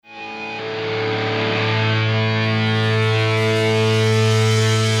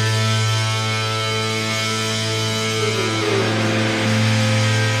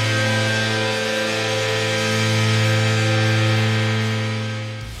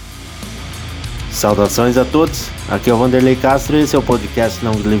Saudações a todos, aqui é o Vanderlei Castro e esse é o podcast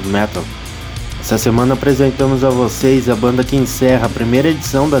Não Live Metal. Essa semana apresentamos a vocês a banda que encerra a primeira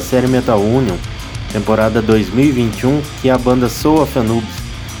edição da série Metal Union, temporada 2021, que é a banda Soul of Anubis,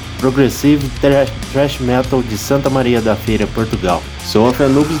 Progressive Thrash Metal de Santa Maria da Feira, Portugal. Soul of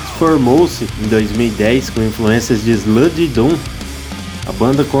Anubis formou-se em 2010 com influências de sludge e doom. A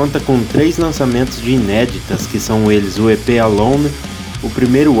banda conta com 3 lançamentos de inéditas, que são eles o EP Alone, o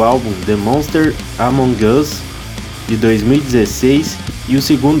primeiro álbum The Monster Among Us de 2016 e o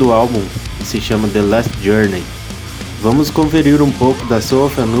segundo álbum, que se chama The Last Journey. Vamos conferir um pouco da Soul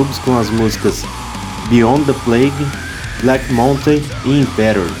of Anubis com as músicas Beyond the Plague, Black Mountain e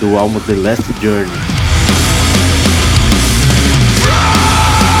Imperator do álbum The Last Journey.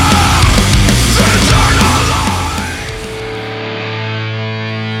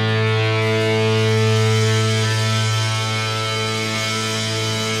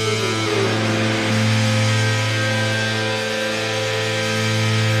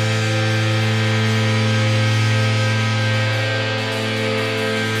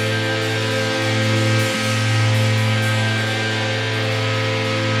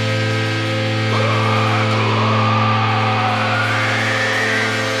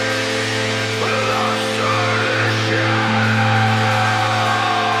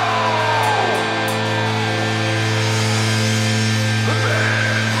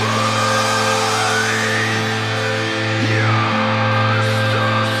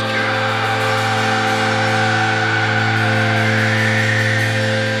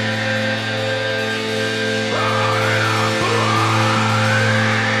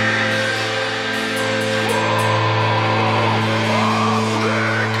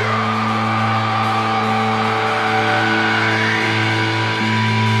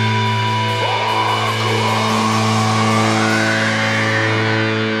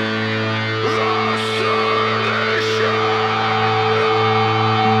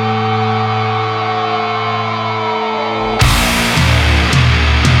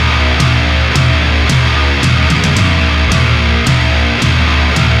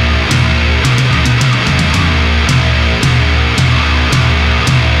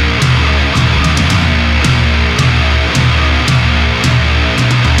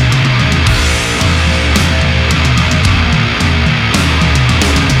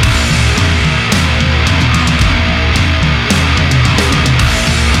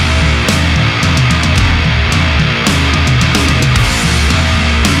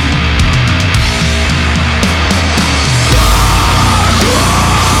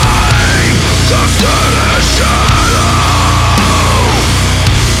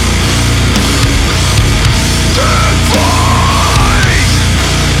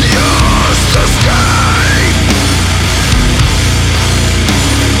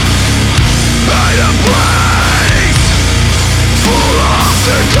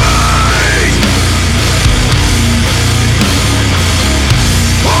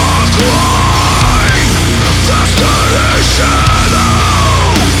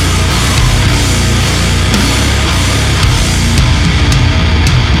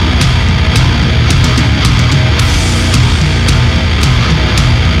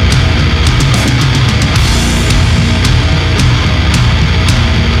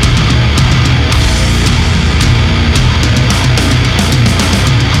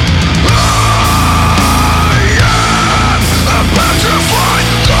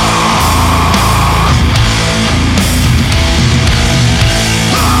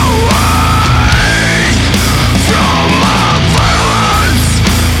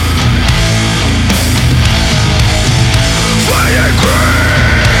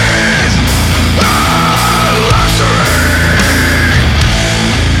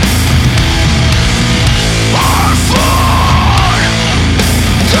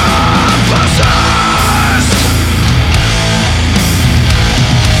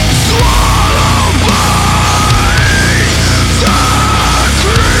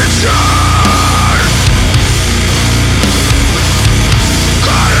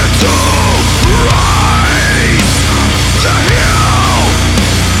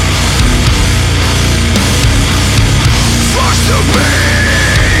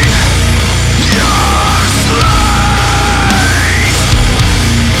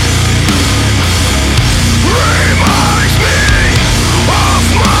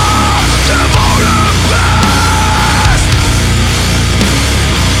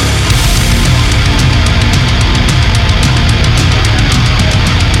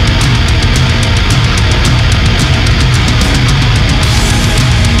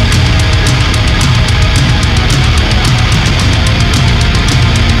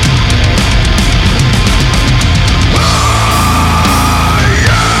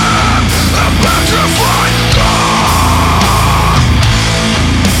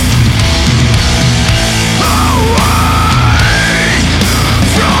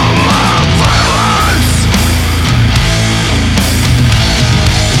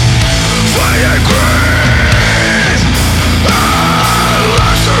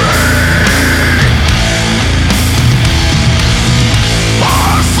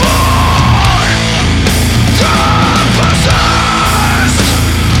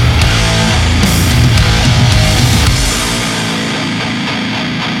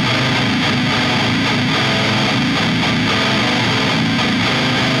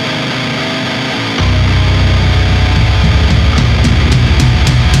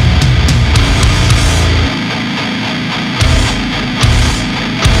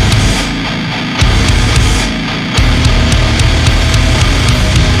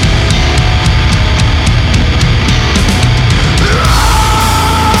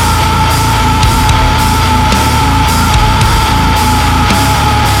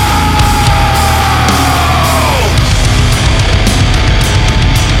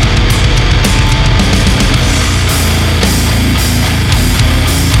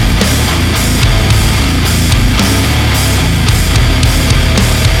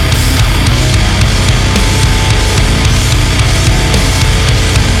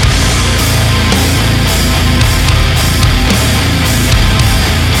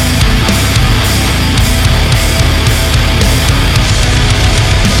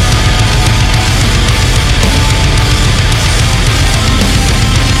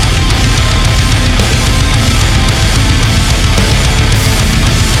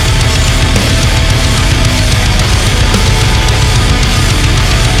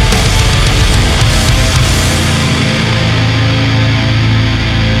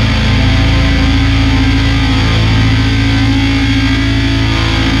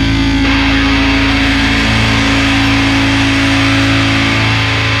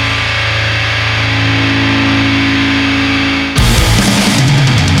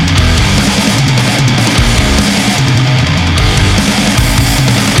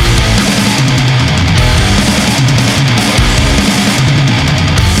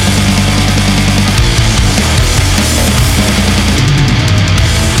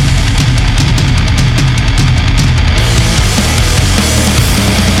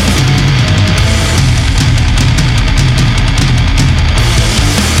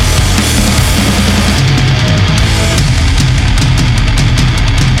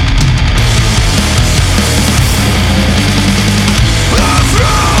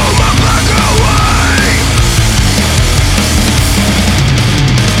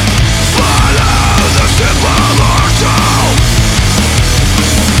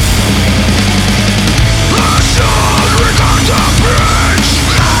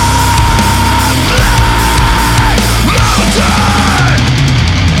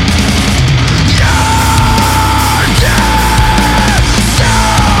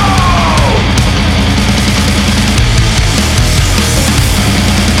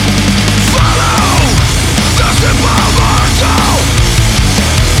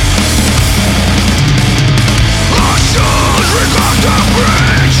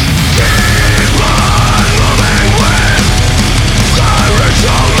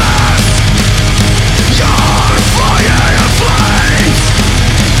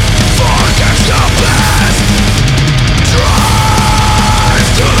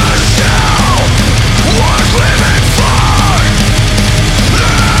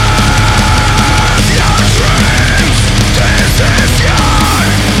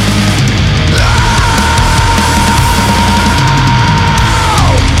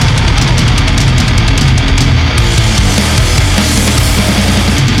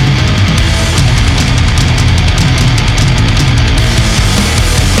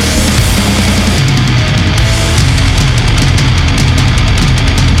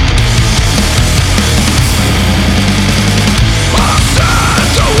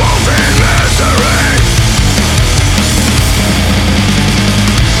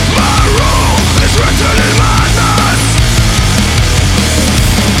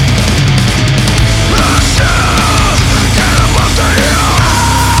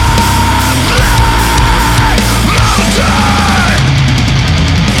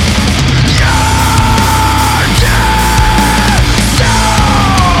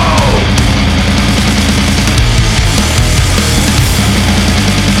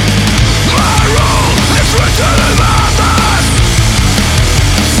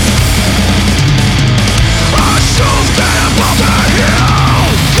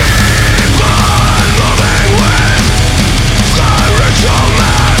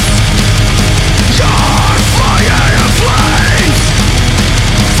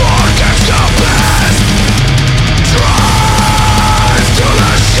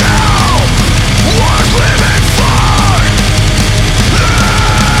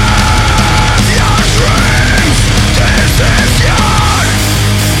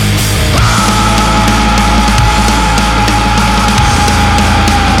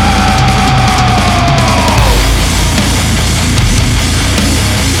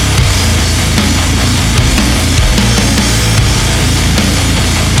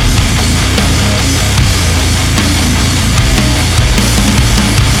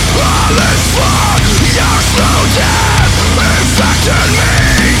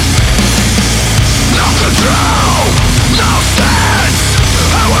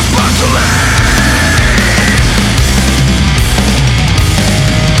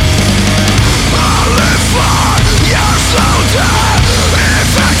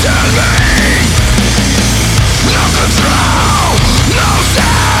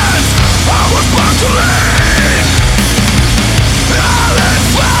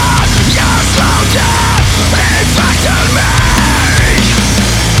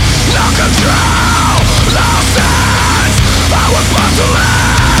 No control, no sense.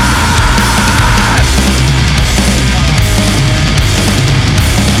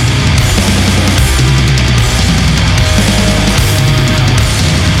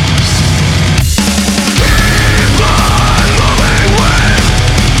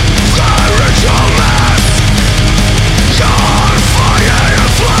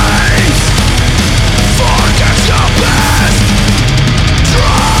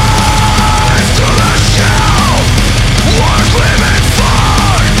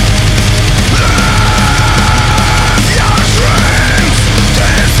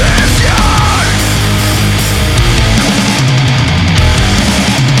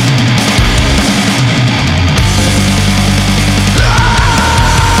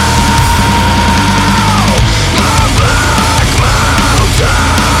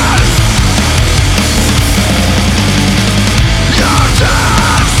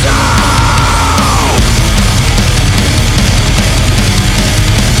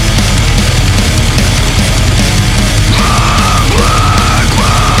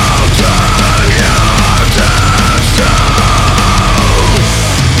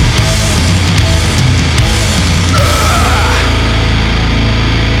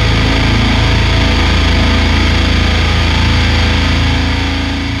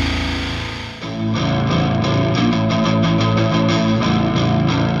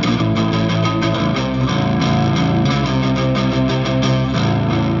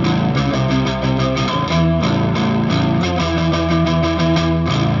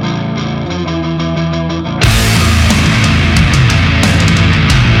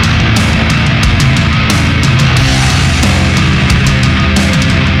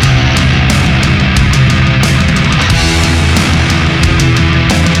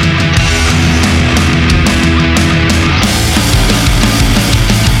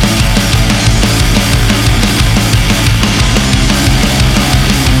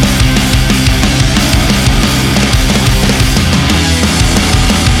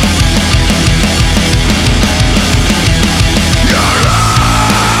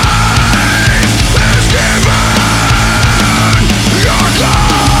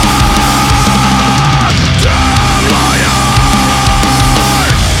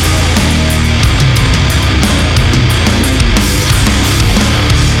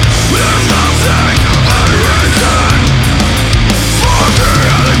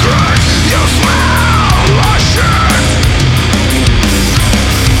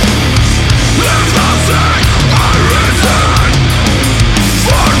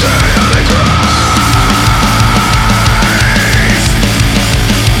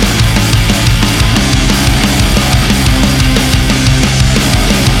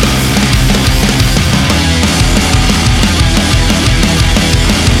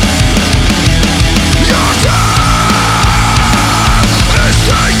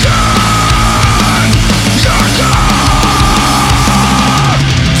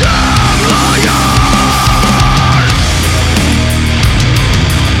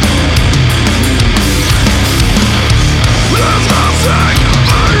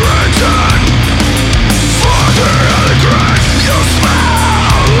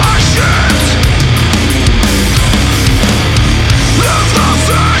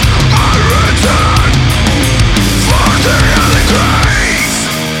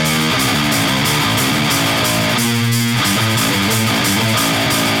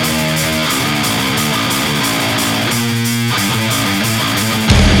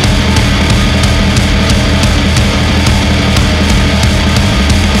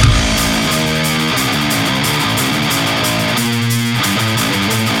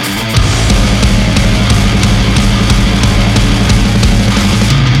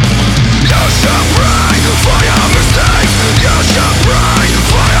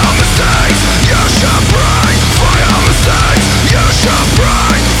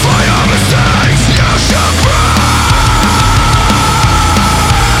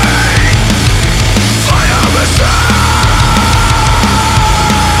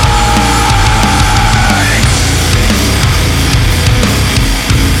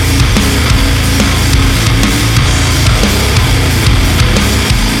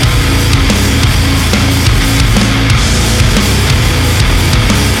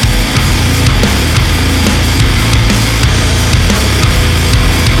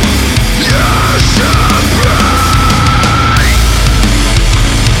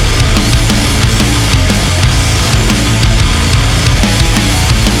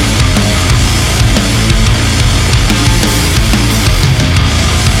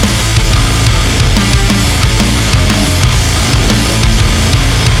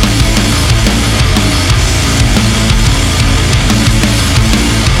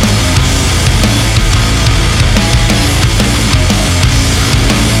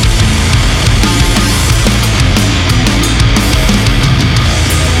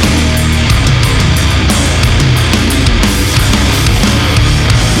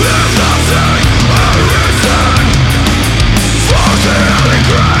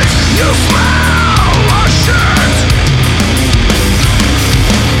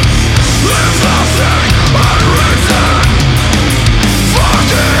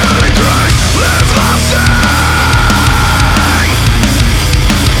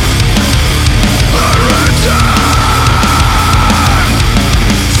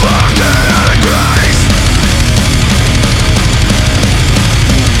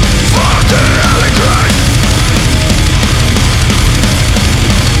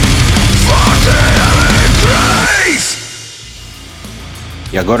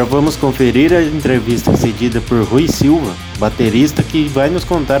 E agora vamos conferir a entrevista cedida por Rui Silva, baterista, que vai nos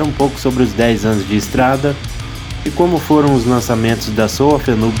contar um pouco sobre os 10 anos de estrada e como foram os lançamentos da Soul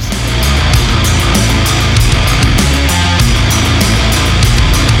of Anubis.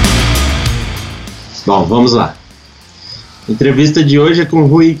 Bom, vamos lá. A entrevista de hoje é com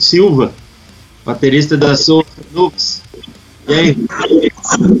Rui Silva, baterista da Soul of Anubis. E aí?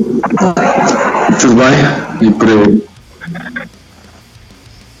 Tudo bem? E por aí?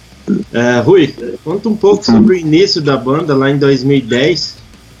 Rui, conta um pouco sobre o início da banda lá em 2010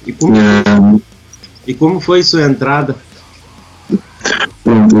 e como foi sua entrada.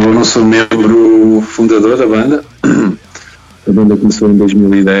 Pronto, eu não sou membro fundador da banda. A banda começou em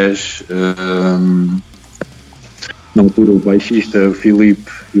 2010. Na altura o baixista, o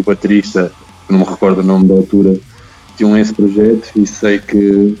Filipe, e o baterista, não me recordo o nome da altura, tinham esse projeto e sei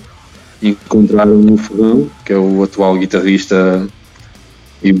que encontraram o Ferrão, que é o atual guitarrista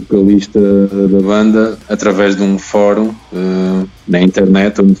e vocalista da banda, através de um fórum na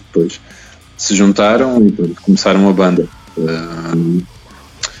internet, onde depois se juntaram e pronto, começaram a banda.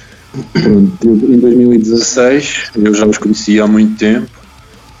 Pronto, em 2016 eu já os conhecia há muito tempo,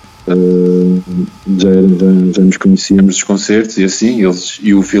 já nos conhecíamos dos concertos e assim, eles,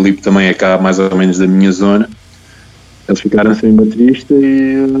 e o Filipe também é cá mais ou menos da minha zona. Eles ficaram sem baterista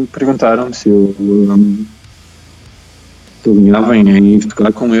e perguntaram-me se eu alinhava em ir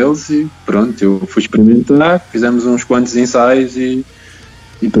tocar com eles e pronto, eu fui experimentar, fizemos uns quantos ensaios e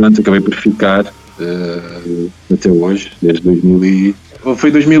pronto, acabei por ficar até hoje, desde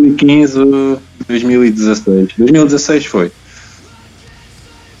 2015, 2016. 2016 foi.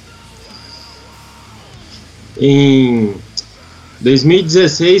 Em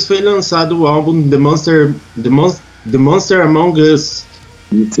 2016 foi lançado o álbum The Monster Among Us.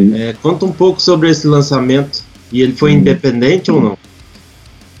 Conta um pouco sobre esse lançamento. E ele foi independente ou não?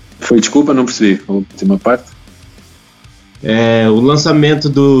 Foi, desculpa, não percebi a última parte. O lançamento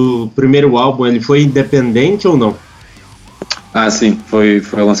do primeiro álbum, ele foi independente ou não? Ah, sim, foi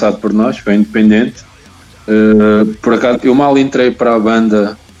lançado por nós, foi independente. Por acaso, eu mal entrei para a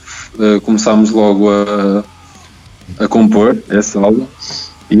banda, começámos logo a compor esse álbum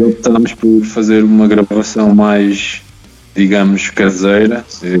e optámos por fazer uma gravação mais, digamos, caseira.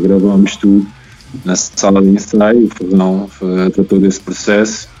 Gravámos tudo na sala de ensaio, o Ferrão tratou desse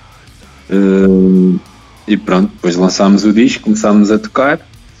processo e pronto, depois lançámos o disco, começámos a tocar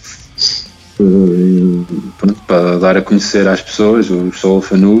pronto, para dar a conhecer às pessoas o Soul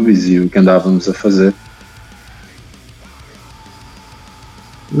of Anubis e o que andávamos a fazer.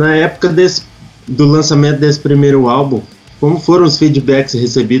 Na época do lançamento desse primeiro álbum, como foram os feedbacks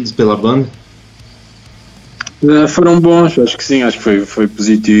recebidos pela banda? Foram bons, acho que sim, acho que foi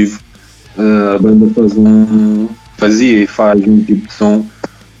positivo. A banda fazia e faz um tipo de som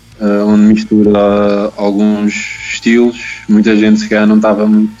onde mistura alguns estilos. Muita gente se calhar não estava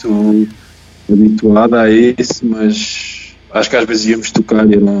muito habituada a isso, mas acho que às vezes íamos tocar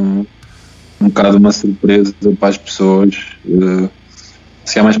e era um bocado uma surpresa para as pessoas.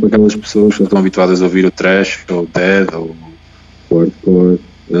 Se calhar mais para aquelas pessoas que estão habituadas a ouvir o thrash ou o dead ou o hardcore.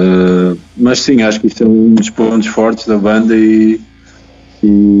 Mas sim, acho que isto é um dos pontos fortes da banda e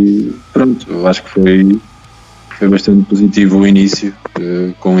pronto, eu acho que foi bastante positivo o início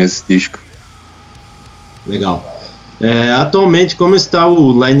com esse disco. Legal. Atualmente, como está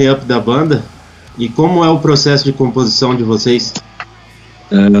o line-up da banda e como é o processo de composição de vocês?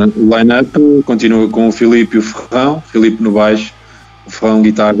 O line-up continua com o Filipe e o Ferrão, o Filipe no baixo, o Ferrão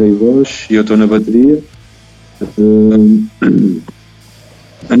guitarra e voz e eu estou na bateria.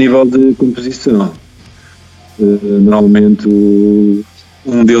 A nível de composição, normalmente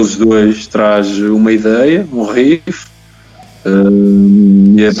um deles dois traz uma ideia, um riff,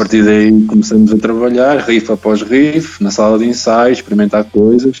 e a partir daí começamos a trabalhar, riff após riff, na sala de ensaio, experimentar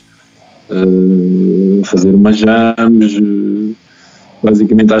coisas, fazer umas jams.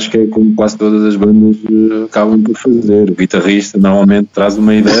 Basicamente acho que é como quase todas as bandas acabam por fazer. O guitarrista normalmente traz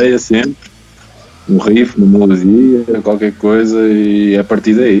uma ideia sempre, um riff, uma melodia, qualquer coisa, e é a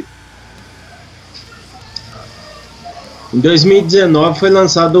partir daí. Em 2019 foi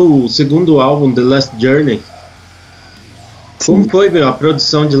lançado o segundo álbum, The Last Journey. Como foi a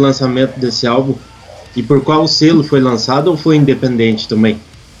produção de lançamento desse álbum? E por qual selo foi lançado ou foi independente também?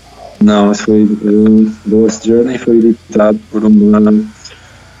 Não, esse foi The Last Journey, foi editado por uma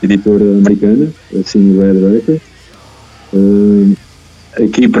editora americana, assim, Red Records.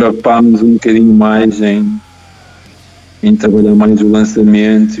 Aqui preocupámos um bocadinho mais em trabalhar mais o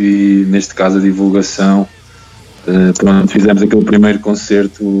lançamento e, neste caso, a divulgação. Pronto, fizemos aquele primeiro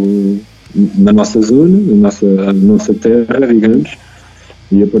concerto na nossa zona, na nossa terra, digamos,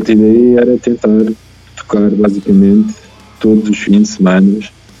 E a partir daí era tentar tocar basicamente todos os fins de semana,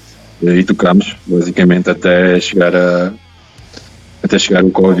 e tocámos basicamente até chegar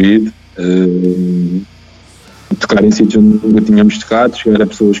o Covid, tocar em sítios onde nunca tínhamos tocado, chegar a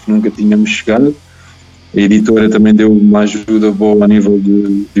pessoas que nunca tínhamos chegado. A editora também deu uma ajuda boa a nível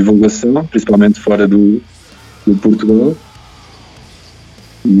de divulgação, principalmente fora do Portugal.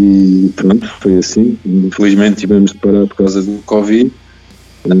 E pronto, foi assim. Infelizmente tivemos de parar por causa do Covid.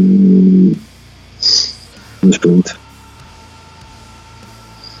 Mas pronto.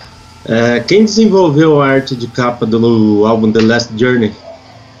 Quem desenvolveu a arte de capa do álbum The Last Journey?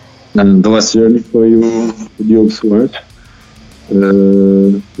 The Last Journey foi o Diogo Soares,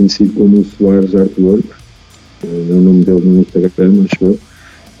 conhecido como Soares Artwork. É o nome dele no Instagram, acho eu.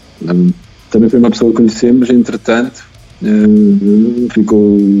 Também foi uma pessoa que conhecemos, entretanto,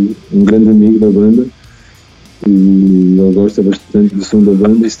 ficou um grande amigo da banda e ele gosta bastante do som da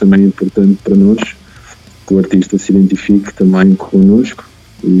banda. Isso também é importante para nós, que o artista se identifique também connosco.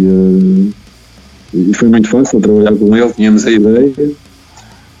 E foi muito fácil trabalhar com ele, tínhamos a ideia,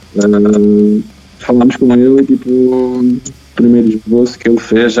 falámos com ele e tipo, o primeiro esboço que ele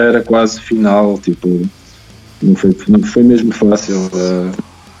fez já era quase final, tipo, não foi mesmo fácil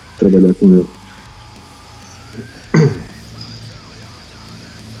trabalhar com ele.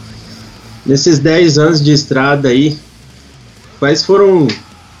 Nesses 10 anos de estrada aí, quais foram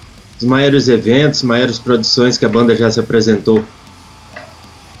os maiores eventos, maiores produções que a banda já se apresentou?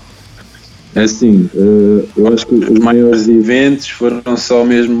 É assim, eu acho que os maiores eventos foram só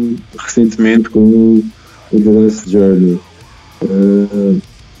mesmo recentemente com o The Last Journey.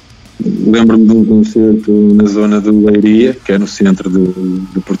 Lembro-me de um concerto na zona de Leiria, que é no centro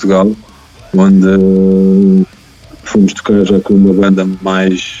de Portugal, onde fomos tocar já com uma banda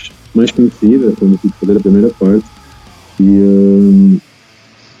mais conhecida, fomos fazer a primeira parte. E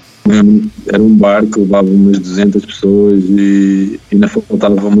era um bar que levava umas 200 pessoas e ainda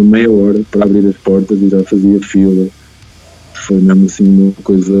faltava uma meia hora para abrir as portas e já fazia fila. Foi mesmo assim uma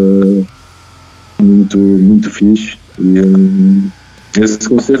coisa muito, muito fixe. E esse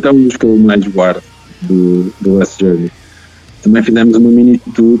concerto é um dos que eu mais guardo do Last Journey. Também fizemos uma mini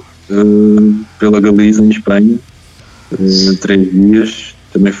tour pela Galiza, em Espanha, 3 dias.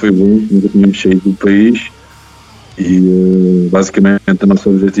 Também foi bom, nunca tínhamos saído do país. E basicamente o nosso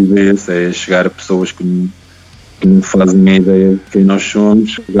objetivo é esse, é chegar a pessoas que não fazem a ideia de quem nós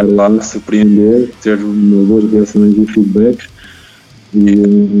somos, chegar lá, surpreender, ter boas reações e feedbacks.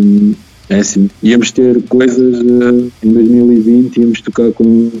 E é assim, íamos ter coisas em 2020, íamos tocar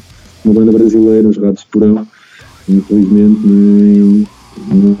com uma banda brasileira, os Ratos de Porão. Infelizmente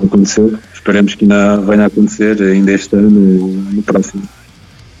não aconteceu, esperemos que ainda venha a acontecer ainda este ano e no próximo.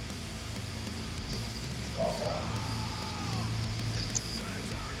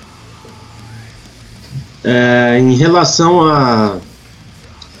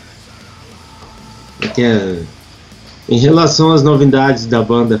 Em relação às novidades da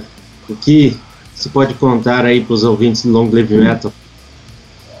banda, o que se pode contar aí para os ouvintes do Long Live Metal?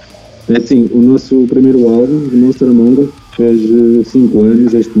 É assim, o nosso primeiro álbum, The Monster Among Us, fez 5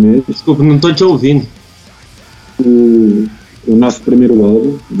 anos este mês. Desculpa, não estou te ouvindo. O nosso primeiro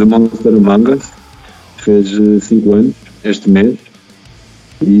álbum, The Monster Among Us, fez 5 anos este mês.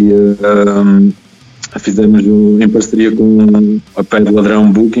 E fizemos em parceria com a Pé de Ladrão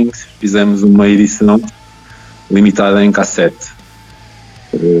Bookings, fizemos uma edição limitada em cassete.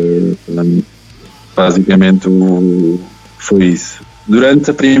 Basicamente foi isso. Durante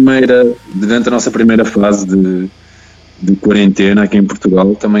a nossa primeira fase de quarentena aqui em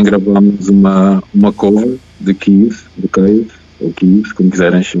Portugal, também gravámos uma cover de Kiev, ou Kiev, como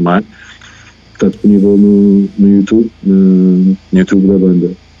quiserem chamar, que está disponível no YouTube, no YouTube da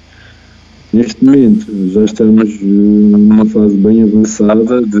banda. Neste momento já estamos numa fase bem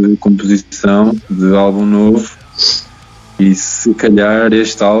avançada de composição de álbum novo e se calhar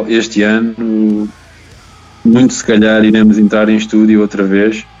este ano, muito se calhar, iremos entrar em estúdio outra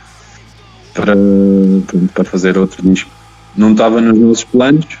vez para fazer outro disco. Não estava nos nossos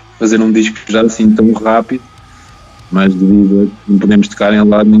planos fazer um disco já assim tão rápido, mas devido a que não podemos tocar em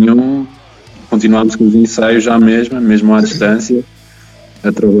lado nenhum, continuamos com os ensaios já mesmo à distância,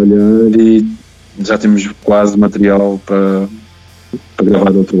 a trabalhar e já temos quase material para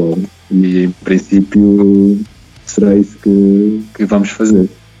gravar outro álbum e em princípio será isso que vamos fazer.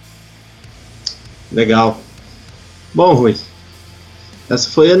 Legal. Bom, Rui, essa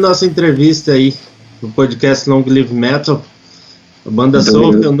foi a nossa entrevista aí no podcast Long Live Metal. A banda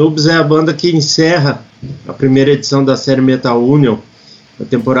Soul Anubis é a banda que encerra a primeira edição da série Metal Union, na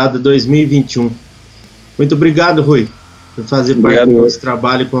temporada 2021. Muito obrigado, Rui. por fazer parte do nosso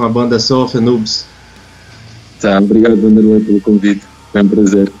trabalho com a banda Soul of Anubis. Tá, obrigado, Vanderlei, pelo convite. Foi um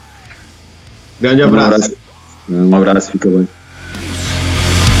prazer. Grande abraço. Um abraço, fica bem.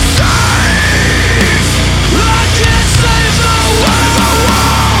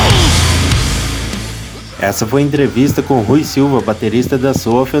 Essa foi a entrevista com Rui Silva, baterista da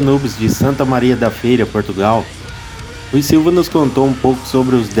Soul of Anubis de Santa Maria da Feira, Portugal. Rui Silva nos contou um pouco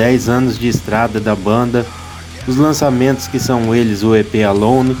sobre os 10 anos de estrada da banda, os lançamentos que são eles o EP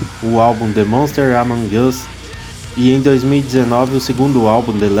Alone, o álbum The Monster Among Us e em 2019 o segundo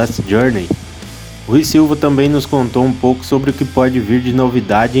álbum The Last Journey. Rui Silva também nos contou um pouco sobre o que pode vir de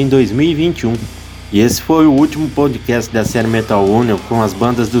novidade em 2021. E esse foi o último podcast da série Metal Union com as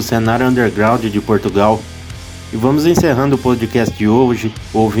bandas do cenário underground de Portugal. E vamos encerrando o podcast de hoje,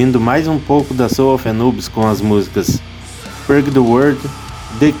 ouvindo mais um pouco da Soul of Anubis com as músicas Purge the World,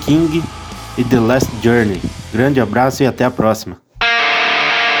 The King e The Last Journey. Grande abraço e até a próxima.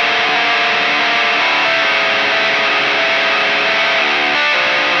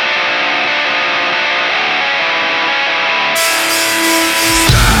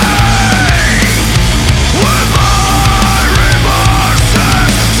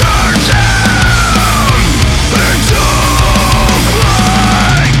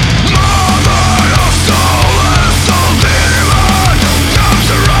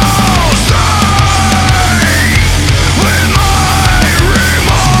 With my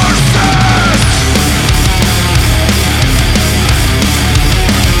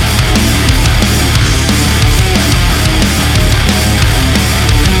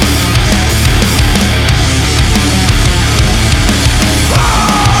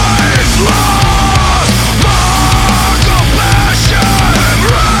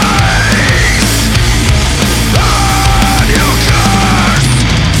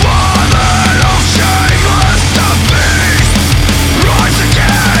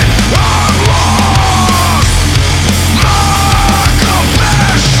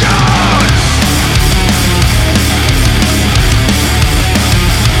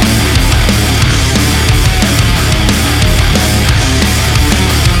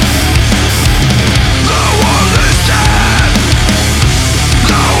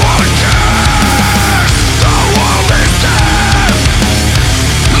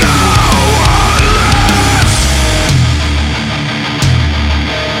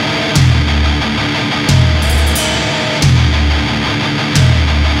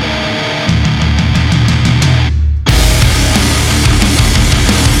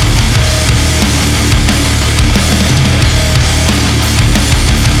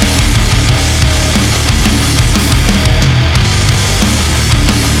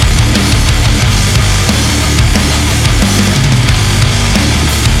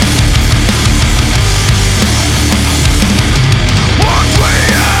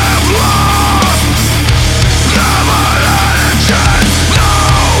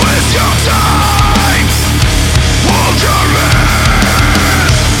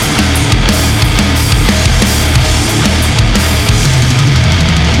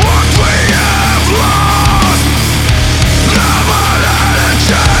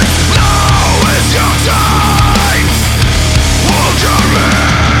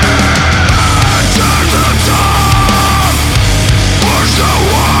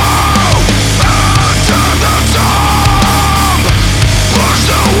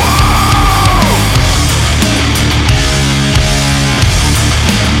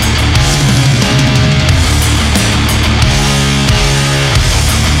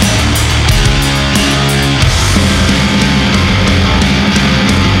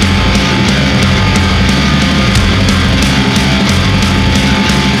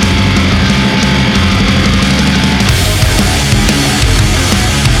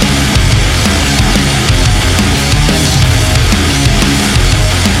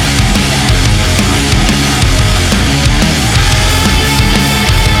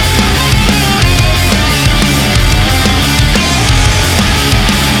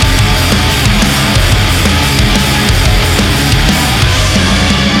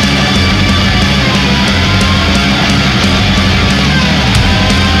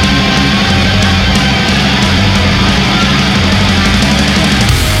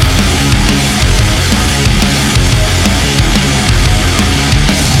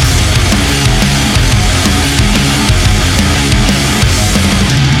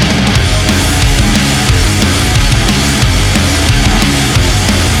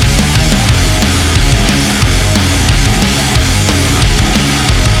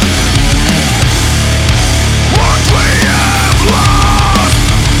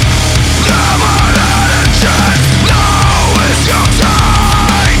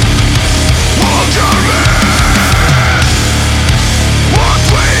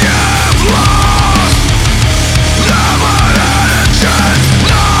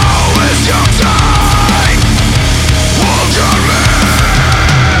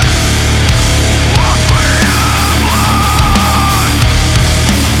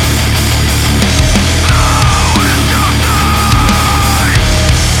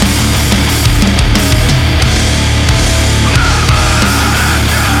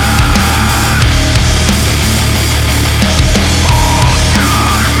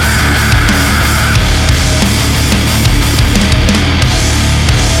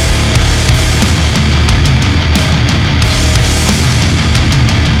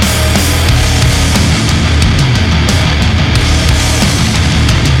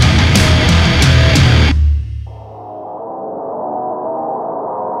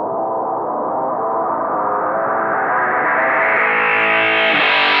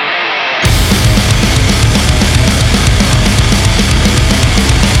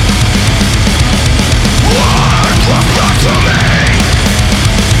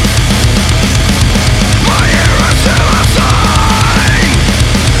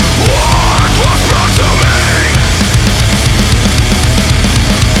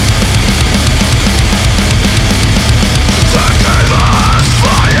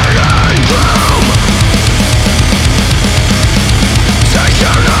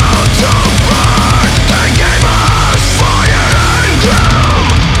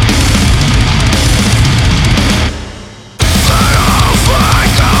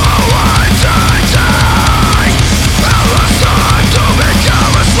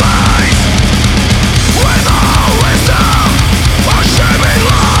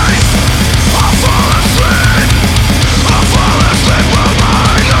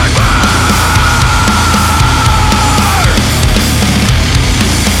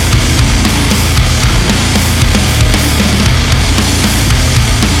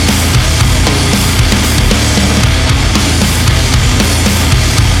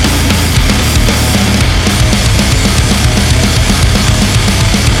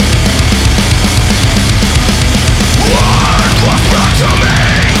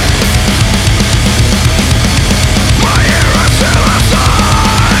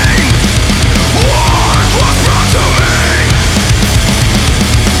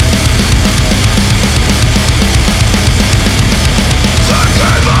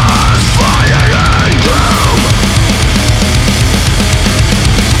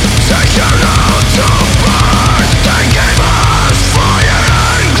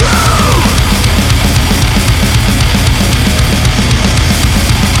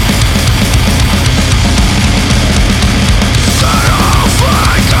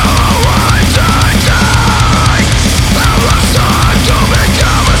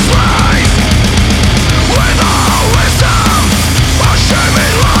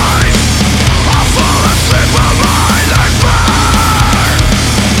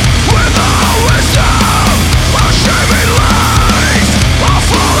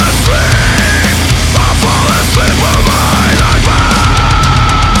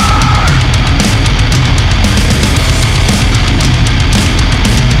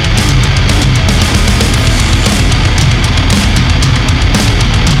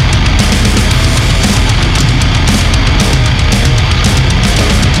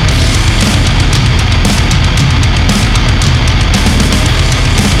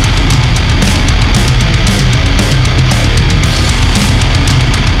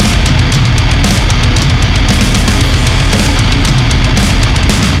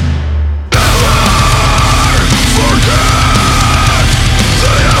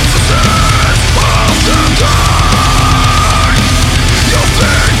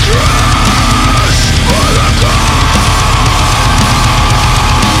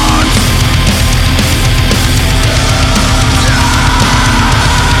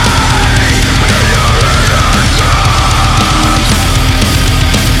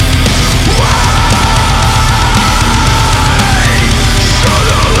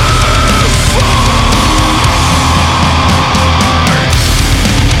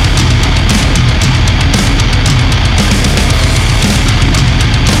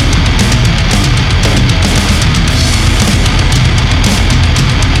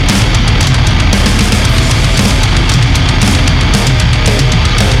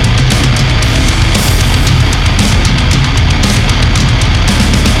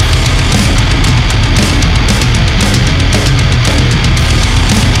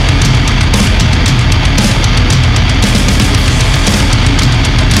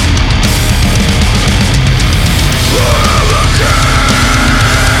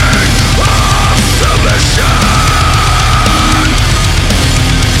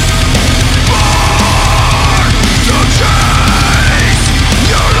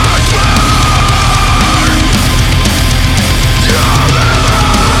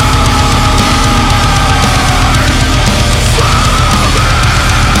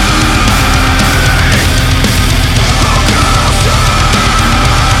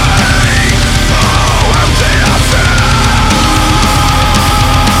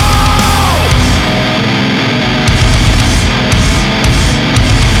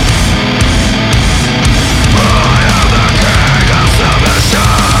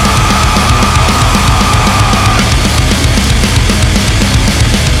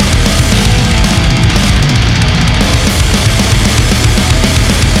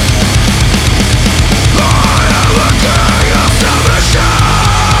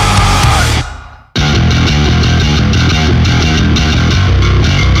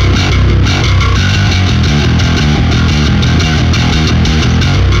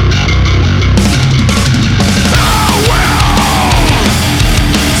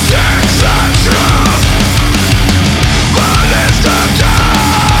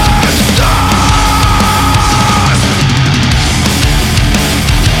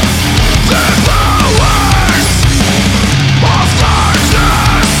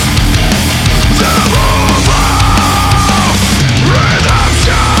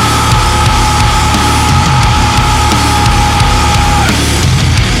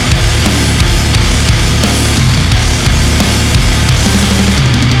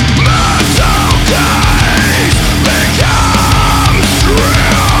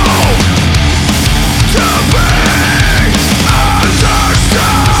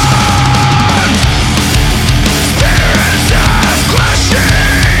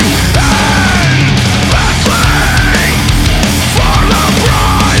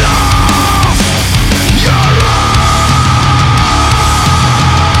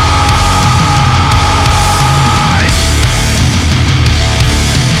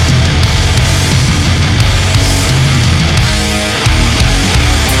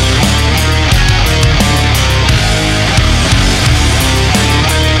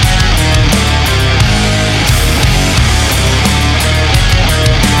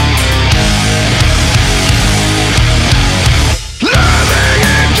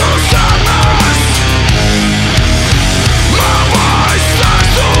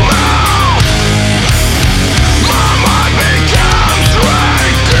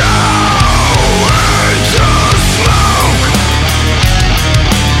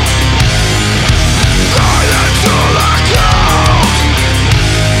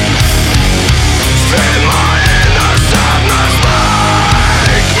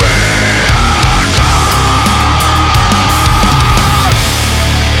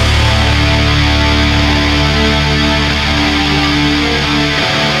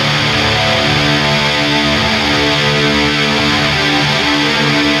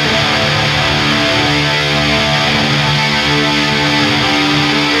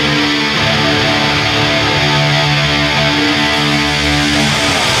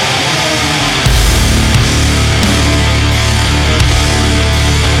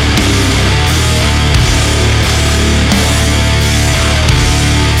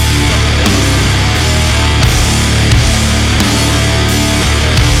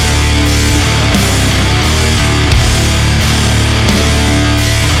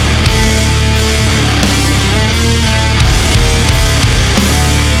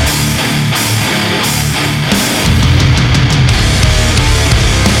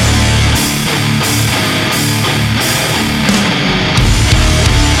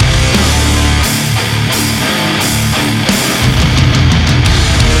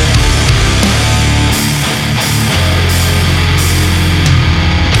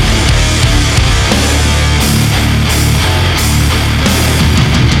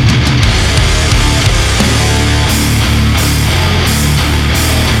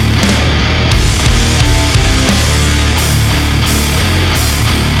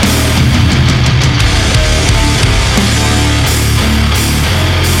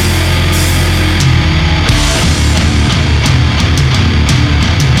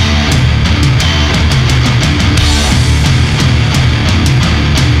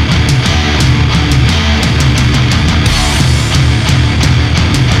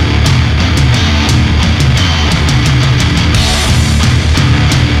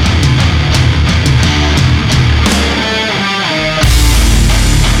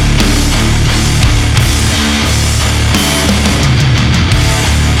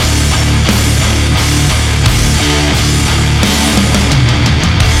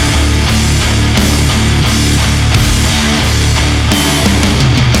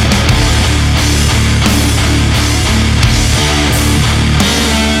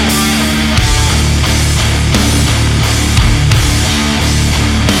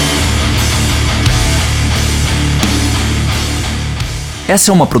Essa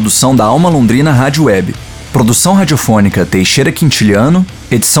é uma produção da Alma Londrina Rádio Web. Produção radiofônica Teixeira Quintiliano,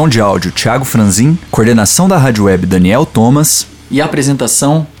 edição de áudio Thiago Franzin, coordenação da Rádio Web Daniel Thomas e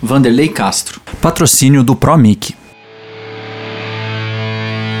apresentação Vanderlei Castro. Patrocínio do ProMic.